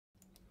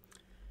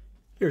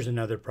Here's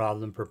another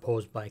problem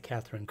proposed by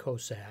Catherine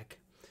Kosak.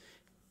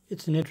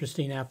 It's an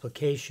interesting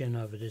application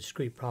of a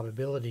discrete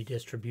probability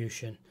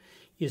distribution.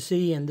 You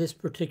see, in this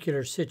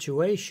particular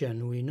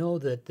situation, we know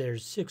that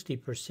there's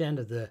 60%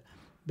 of the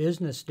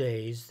business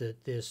days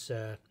that this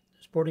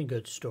sporting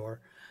goods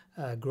store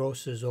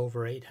grosses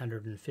over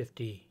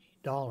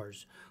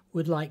 $850.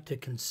 We'd like to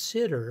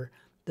consider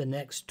the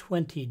next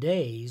 20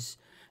 days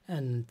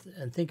and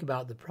think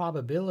about the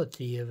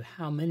probability of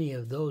how many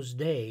of those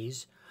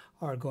days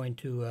are going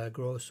to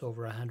gross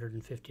over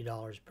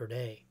 $150 per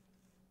day.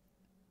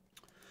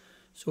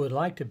 So we'd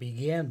like to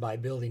begin by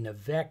building a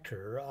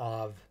vector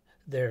of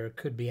there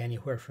could be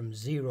anywhere from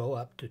 0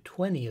 up to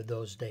 20 of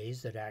those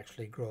days that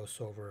actually gross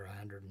over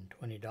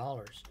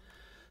 $120.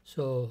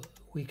 So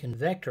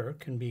vector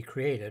can be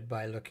created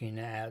by looking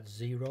at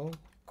 0,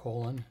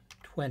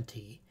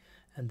 20,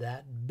 and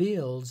that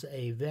builds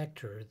a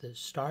vector that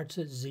starts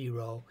at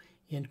 0,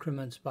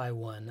 increments by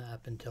 1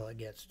 up until it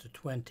gets to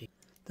 20.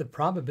 The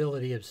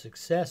probability of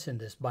success in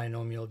this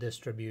binomial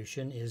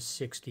distribution is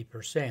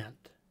 60%.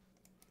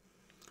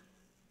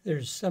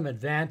 There's some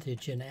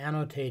advantage in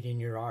annotating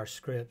your R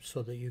scripts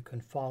so that you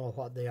can follow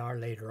what they are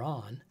later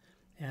on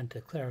and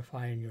to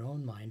clarify in your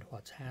own mind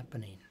what's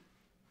happening.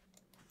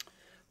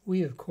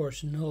 We of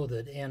course know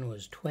that n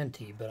was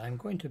 20, but I'm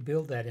going to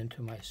build that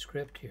into my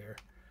script here.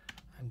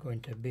 I'm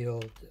going to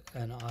build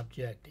an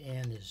object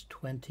n is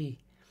 20.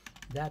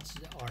 That's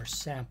our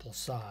sample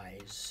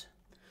size.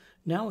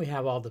 Now we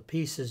have all the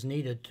pieces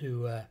needed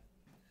to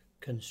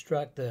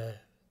construct the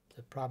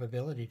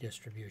probability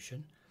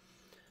distribution.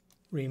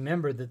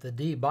 Remember that the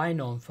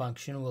dBinom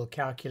function will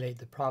calculate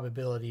the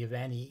probability of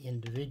any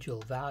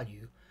individual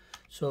value.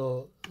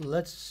 So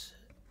let's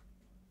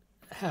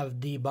have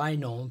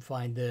dBinom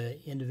find the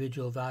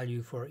individual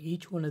value for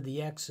each one of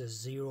the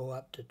x's 0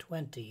 up to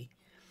 20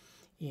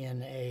 in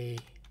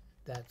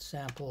that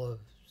sample of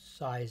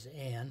size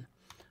n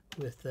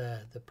with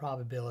the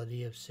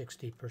probability of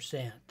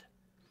 60%.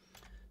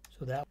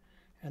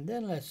 And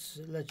then let's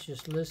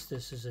just list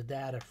this as a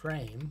data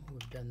frame.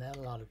 We've done that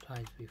a lot of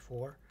times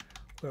before,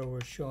 where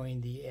we're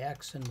showing the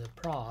x and the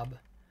prob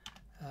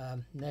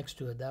next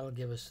to it. That'll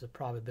give us the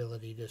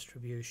probability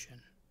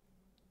distribution.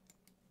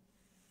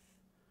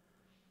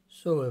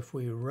 So if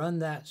we run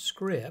that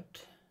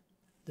script,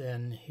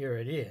 then here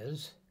it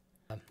is.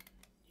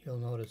 You'll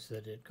notice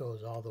that it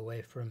goes all the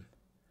way from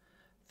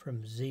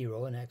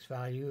 0, an x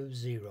value of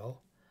 0,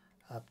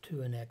 up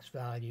to an x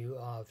value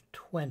of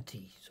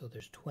 20. So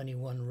there's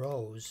 21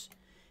 rows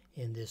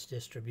in this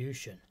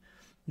distribution.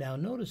 Now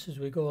notice as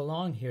we go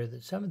along here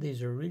that some of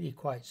these are really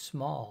quite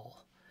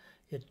small.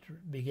 It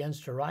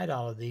begins to write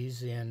all of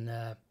these in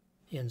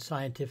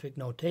scientific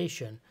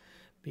notation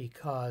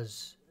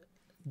because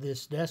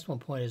this decimal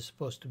point is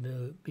supposed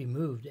to be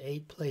moved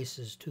 8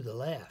 places to the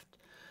left.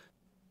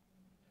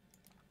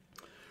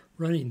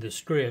 Running the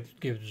script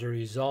gives a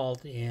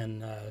result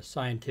in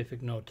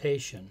scientific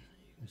notation.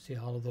 You see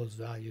all of those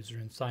values are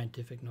in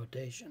scientific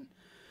notation.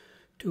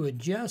 To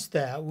adjust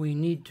that, we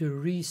need to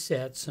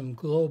reset some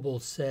global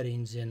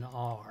settings in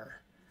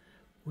R.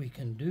 We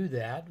can do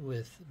that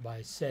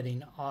by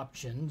setting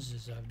options,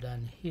 as I've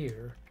done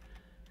here,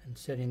 and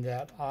setting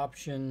that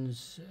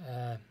options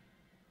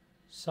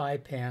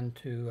SciPan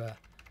to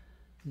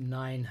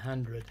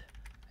 900.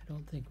 I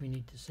don't think we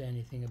need to say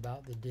anything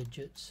about the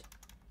digits.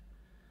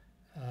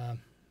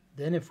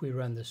 Then if we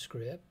run the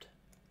script,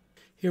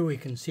 here we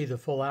can see the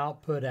full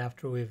output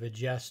after we've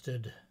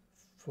adjusted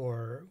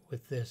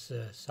with this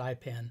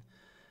SciPan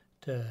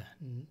to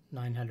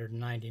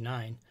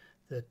 999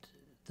 that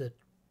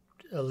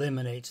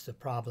eliminates the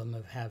problem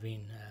of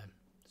having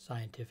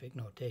scientific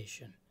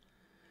notation.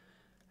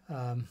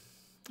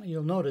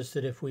 You'll notice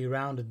that if we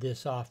rounded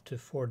this off to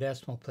 4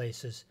 decimal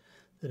places,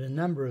 that a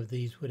number of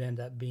these would end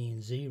up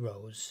being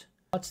zeros.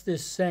 What's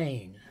this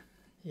saying?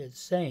 It's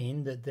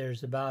saying that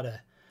there's about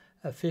a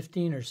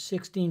 15 or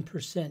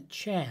 16%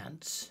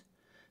 chance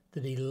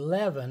that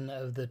 11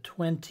 of the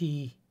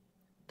 20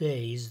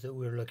 days that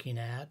we're looking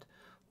at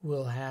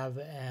will have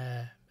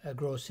a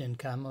gross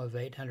income of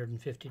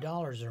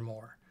 $850 or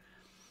more.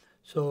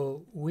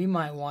 So we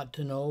might want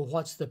to know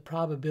what's the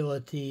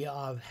probability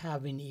of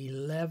having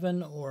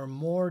 11 or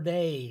more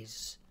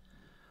days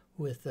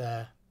with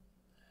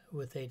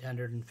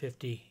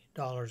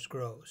 $850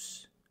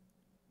 gross.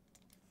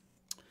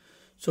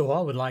 So what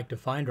I would like to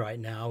find right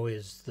now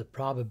is the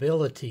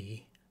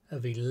probability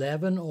of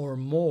 11 or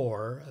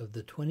more of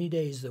the 20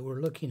 days that we're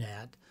looking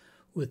at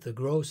with the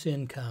gross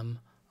income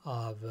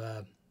of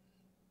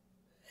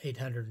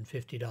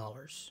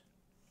 $850.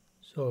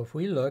 So if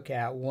we look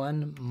at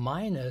 1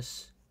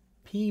 minus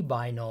p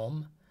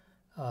binom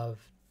of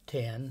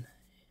 10,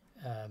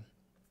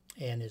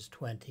 n is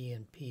 20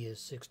 and p is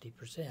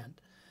 60%,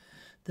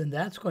 then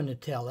that's going to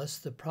tell us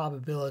the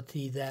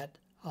probability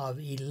of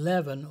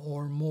 11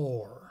 or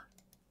more.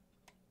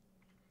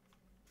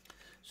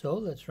 So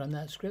let's run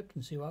that script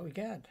and see what we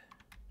got.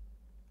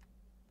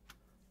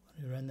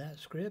 When we run that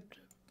script,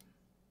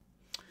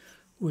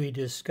 we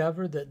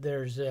discover that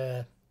there's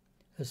a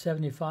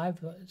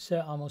 75,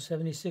 almost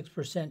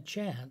 76%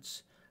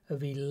 chance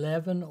of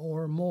 11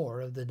 or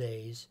more of the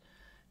days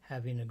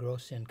having a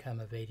gross income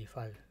of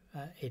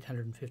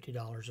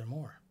 $850 or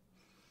more.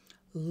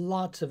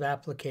 Lots of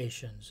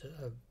applications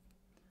of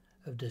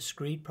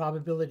discrete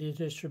probability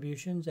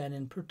distributions, and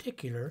in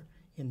particular,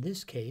 in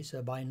this case,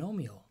 a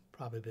binomial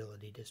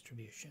probability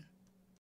distribution.